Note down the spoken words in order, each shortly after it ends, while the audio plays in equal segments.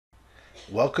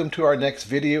Welcome to our next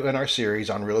video in our series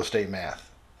on real estate math.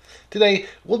 Today,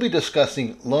 we'll be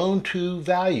discussing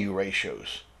loan-to-value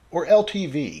ratios, or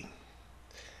LTV.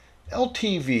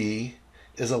 LTV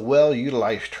is a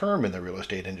well-utilized term in the real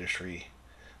estate industry,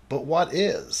 but what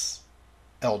is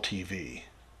LTV?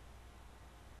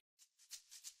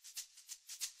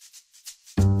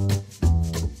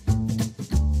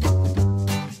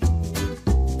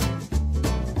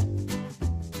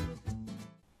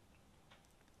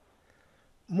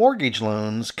 Mortgage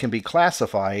loans can be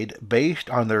classified based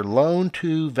on their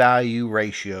loan-to-value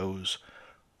ratios,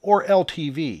 or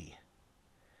LTV.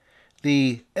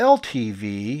 The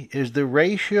LTV is the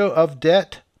ratio of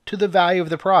debt to the value of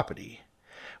the property,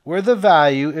 where the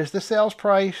value is the sales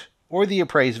price or the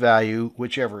appraised value,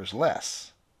 whichever is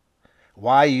less.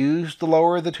 Why use the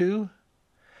lower of the two?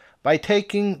 By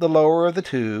taking the lower of the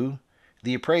two,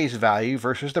 the appraised value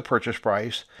versus the purchase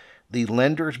price, the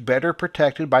lender's better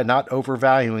protected by not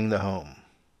overvaluing the home.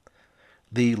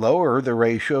 The lower the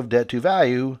ratio of debt to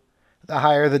value, the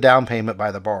higher the down payment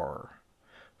by the borrower.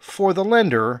 For the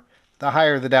lender, the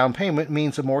higher the down payment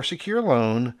means a more secure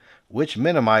loan, which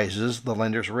minimizes the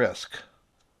lender's risk.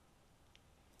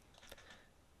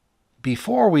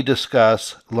 Before we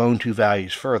discuss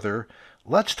loan-to-values further,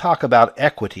 let's talk about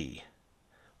equity.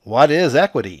 What is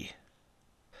equity?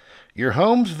 Your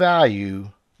home's value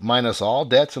minus all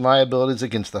debts and liabilities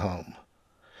against the home.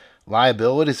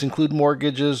 Liabilities include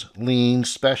mortgages, liens,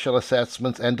 special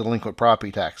assessments, and delinquent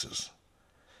property taxes.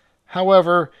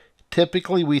 However,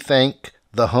 typically we think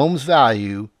the home's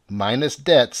value minus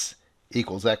debts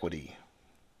equals equity.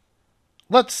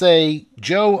 Let's say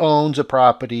Joe owns a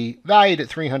property valued at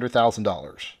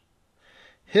 $300,000.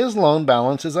 His loan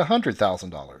balance is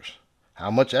 $100,000.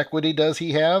 How much equity does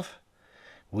he have?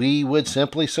 We would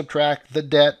simply subtract the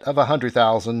debt of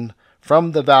 $100,000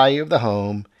 from the value of the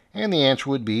home, and the answer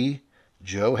would be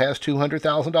Joe has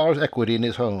 $200,000 equity in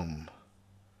his home.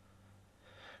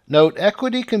 Note,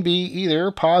 equity can be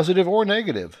either positive or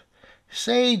negative.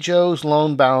 Say Joe's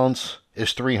loan balance is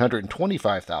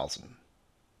 $325,000.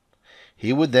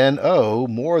 He would then owe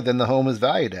more than the home is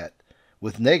valued at,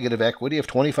 with negative equity of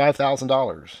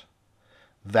 $25,000.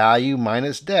 Value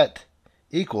minus debt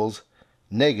equals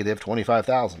negative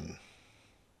 $25,000.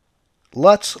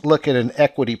 Let's look at an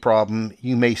equity problem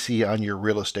you may see on your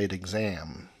real estate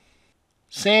exam.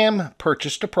 Sam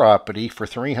purchased a property for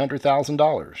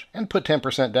 $300,000 and put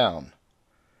 10% down.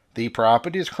 The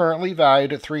property is currently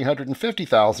valued at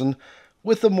 $350,000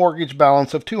 with a mortgage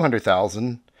balance of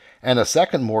 $200,000 and a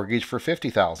second mortgage for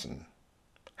 $50,000.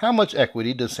 How much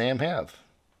equity does Sam have?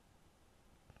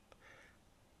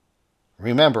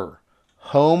 Remember,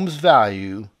 home's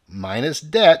value minus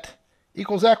debt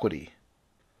equals equity.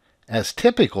 As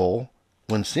typical,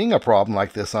 when seeing a problem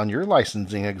like this on your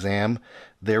licensing exam,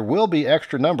 there will be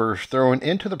extra numbers thrown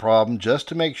into the problem just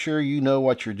to make sure you know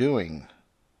what you're doing.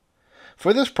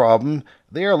 For this problem,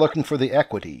 they are looking for the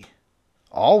equity.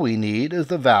 All we need is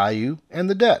the value and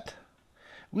the debt.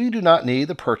 We do not need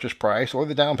the purchase price or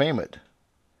the down payment.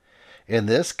 In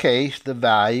this case, the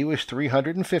value is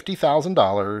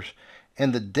 $350,000,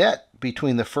 and the debt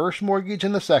between the first mortgage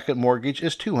and the second mortgage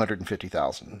is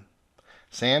 $250,000.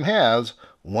 Sam has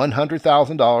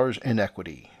 $100,000 in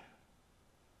equity.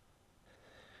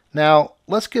 Now,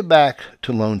 let's get back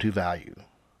to loan-to-value.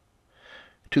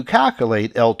 To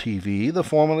calculate LTV, the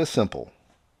formula is simple.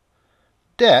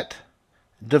 Debt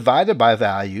divided by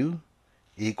value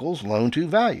equals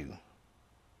loan-to-value.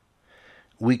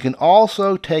 We can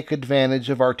also take advantage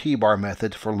of our T-bar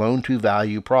method for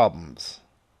loan-to-value problems.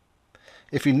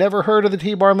 If you've never heard of the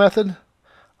T-bar method,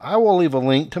 I will leave a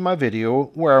link to my video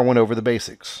where I went over the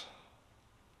basics.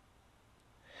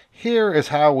 Here is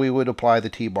how we would apply the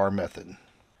T-bar method.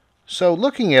 So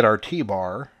looking at our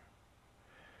T-bar,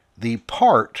 the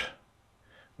part,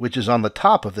 which is on the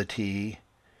top of the T,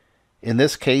 in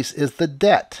this case is the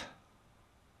debt.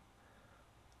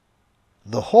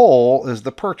 The whole is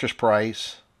the purchase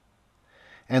price,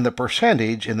 and the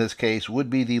percentage in this case would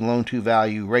be the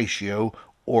loan-to-value ratio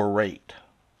or rate.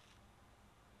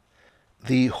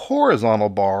 The horizontal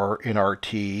bar in our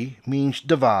T means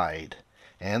divide,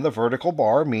 and the vertical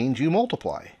bar means you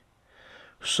multiply.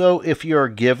 So if you're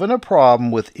given a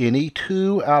problem with any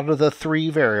two out of the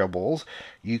three variables,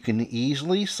 you can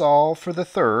easily solve for the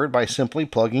third by simply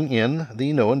plugging in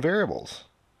the known variables.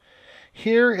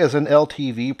 Here is an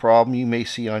LTV problem you may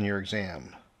see on your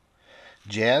exam.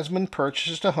 Jasmine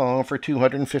purchased a home for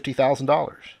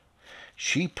 $250,000.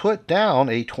 She put down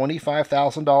a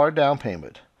 $25,000 down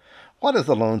payment. What is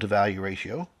the loan-to-value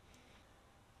ratio?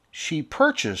 She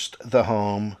purchased the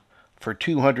home for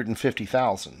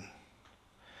 $250,000.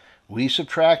 We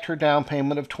subtract her down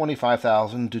payment of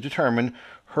 $25,000 to determine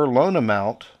her loan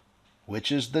amount,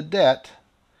 which is the debt.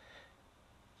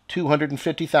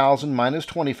 $250,000 minus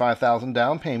 $25,000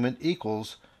 down payment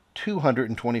equals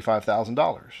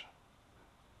 $225,000.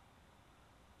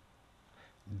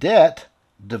 Debt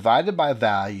divided by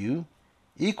value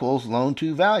equals loan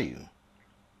to value.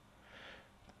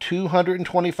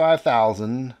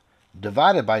 225,000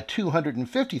 divided by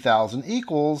 250,000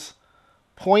 equals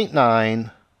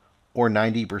 0.9 or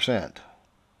 90%.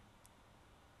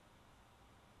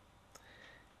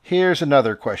 Here's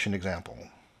another question example.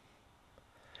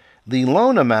 The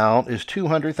loan amount is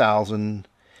 $200,000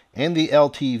 and the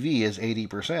LTV is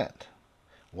 80%.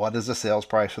 What is the sales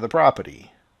price for the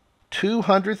property?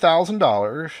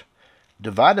 $200,000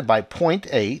 divided by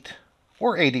 0.8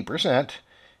 or 80%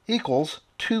 equals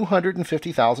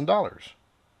 $250,000.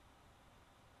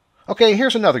 Okay,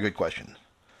 here's another good question.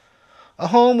 A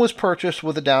home was purchased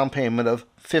with a down payment of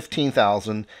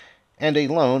 $15,000 and a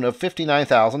loan of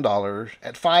 $59,000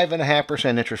 at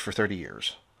 5.5% interest for 30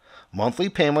 years. Monthly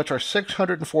payments are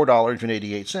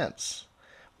 $604.88.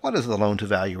 What is the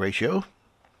loan-to-value ratio?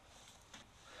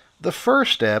 The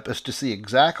first step is to see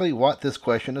exactly what this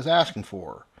question is asking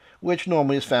for, which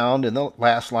normally is found in the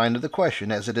last line of the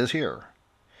question as it is here.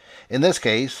 In this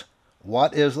case,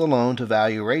 what is the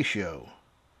loan-to-value ratio?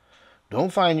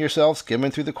 Don't find yourself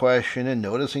skimming through the question and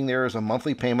noticing there is a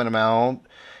monthly payment amount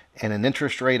and an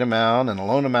interest rate amount and a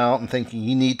loan amount and thinking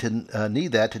you need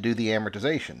that to do the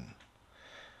amortization.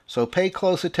 So pay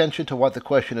close attention to what the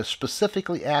question is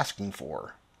specifically asking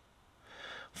for.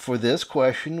 For this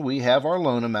question, we have our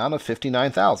loan amount of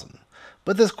 $59,000,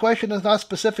 but this question is not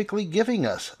specifically giving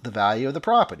us the value of the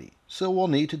property, so we'll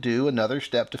need to do another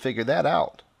step to figure that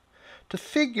out. To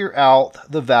figure out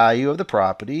the value of the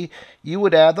property, you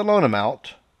would add the loan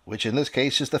amount, which in this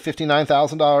case is the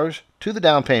 $59,000, to the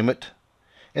down payment,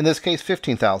 in this case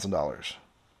 $15,000.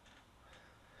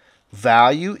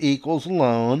 Value equals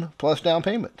loan plus down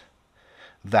payment.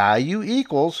 Value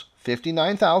equals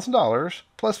 $59,000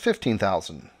 plus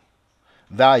 $15,000.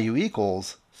 Value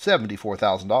equals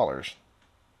 $74,000.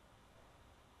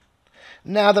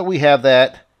 Now that we have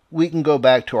that, we can go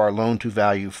back to our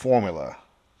loan-to-value formula.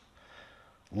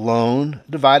 Loan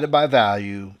divided by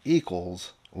value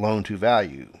equals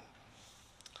loan-to-value.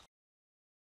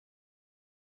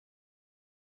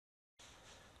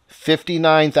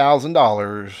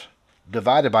 $59,000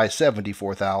 divided by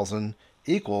 $74,000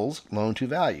 equals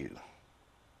loan-to-value.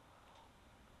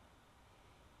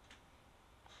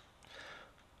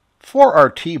 For our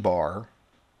T-bar,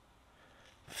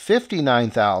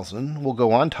 $59,000 will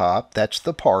go on top, that's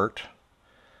the part.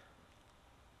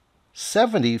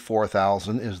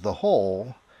 $74,000 is the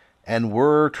whole, and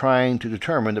we're trying to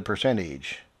determine the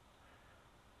percentage.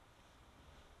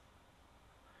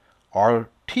 Our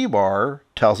T-bar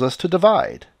tells us to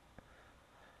divide.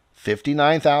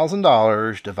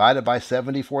 $59,000 divided by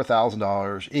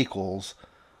 $74,000 equals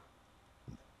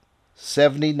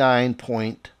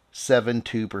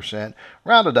 79.72%,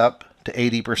 rounded up to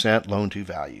 80%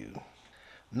 loan-to-value.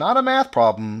 Not a math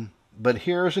problem, but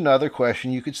here's another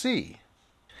question you could see.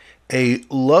 A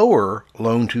lower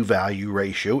loan-to-value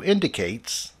ratio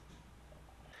indicates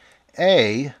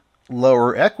A,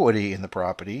 lower equity in the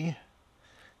property,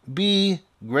 B,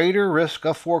 greater risk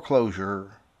of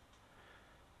foreclosure,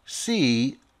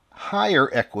 C, higher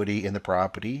equity in the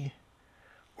property,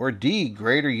 or D,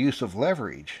 greater use of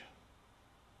leverage.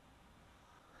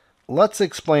 Let's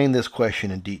explain this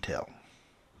question in detail.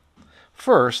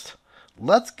 First,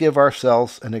 let's give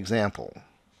ourselves an example.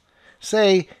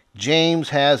 Say James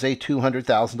has a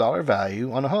 $200,000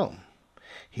 value on a home.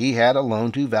 He had a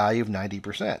loan-to-value of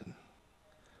 90%.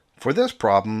 For this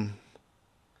problem,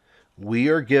 we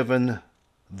are given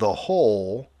the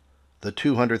whole, the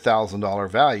 $200,000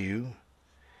 value,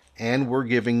 and we're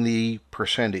giving the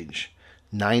percentage,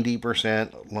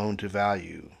 90%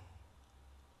 loan-to-value.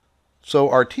 So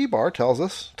our T-bar tells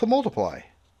us to multiply.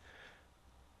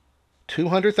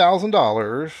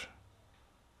 $200,000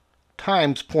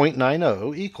 times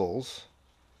 0.90 equals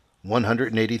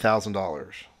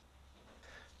 $180,000.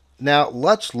 Now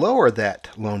let's lower that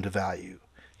loan-to-value.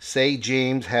 Say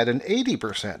James had an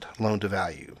 80%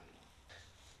 loan-to-value.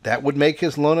 That would make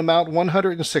his loan amount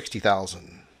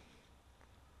 $160,000.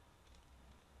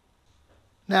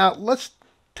 Now let's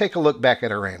take a look back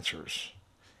at our answers.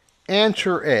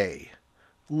 Answer A,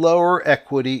 lower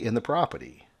equity in the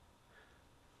property.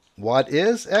 What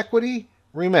is equity?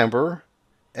 Remember,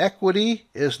 equity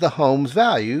is the home's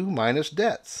value minus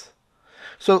debts.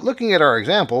 So looking at our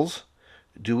examples,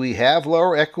 do we have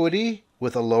lower equity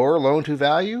with a lower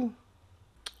loan-to-value?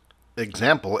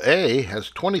 Example A has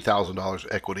 $20,000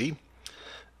 equity.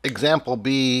 Example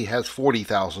B has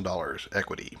 $40,000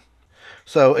 equity.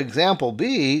 So example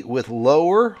B with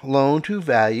lower loan to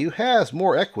value has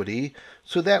more equity,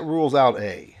 so that rules out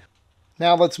A.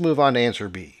 Now let's move on to answer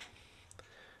B.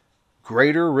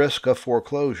 Greater risk of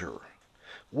foreclosure.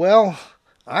 Well,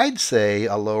 I'd say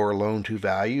a lower loan to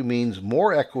value means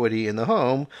more equity in the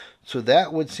home, so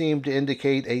that would seem to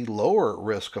indicate a lower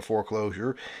risk of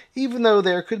foreclosure, even though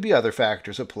there could be other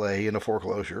factors at play in a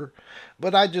foreclosure.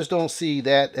 But I just don't see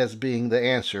that as being the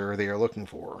answer they are looking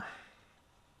for.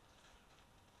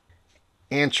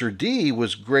 Answer D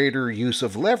was greater use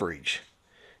of leverage,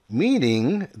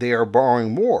 meaning they are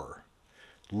borrowing more,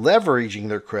 leveraging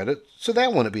their credit, so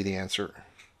that wouldn't be the answer.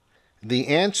 The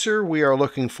answer we are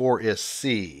looking for is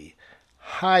C,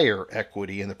 higher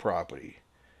equity in the property,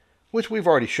 which we've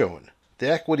already shown. The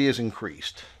equity is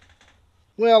increased.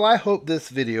 Well, I hope this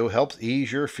video helps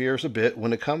ease your fears a bit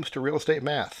when it comes to real estate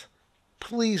math.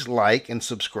 Please like and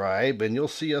subscribe, and you'll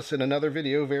see us in another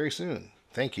video very soon.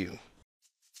 Thank you.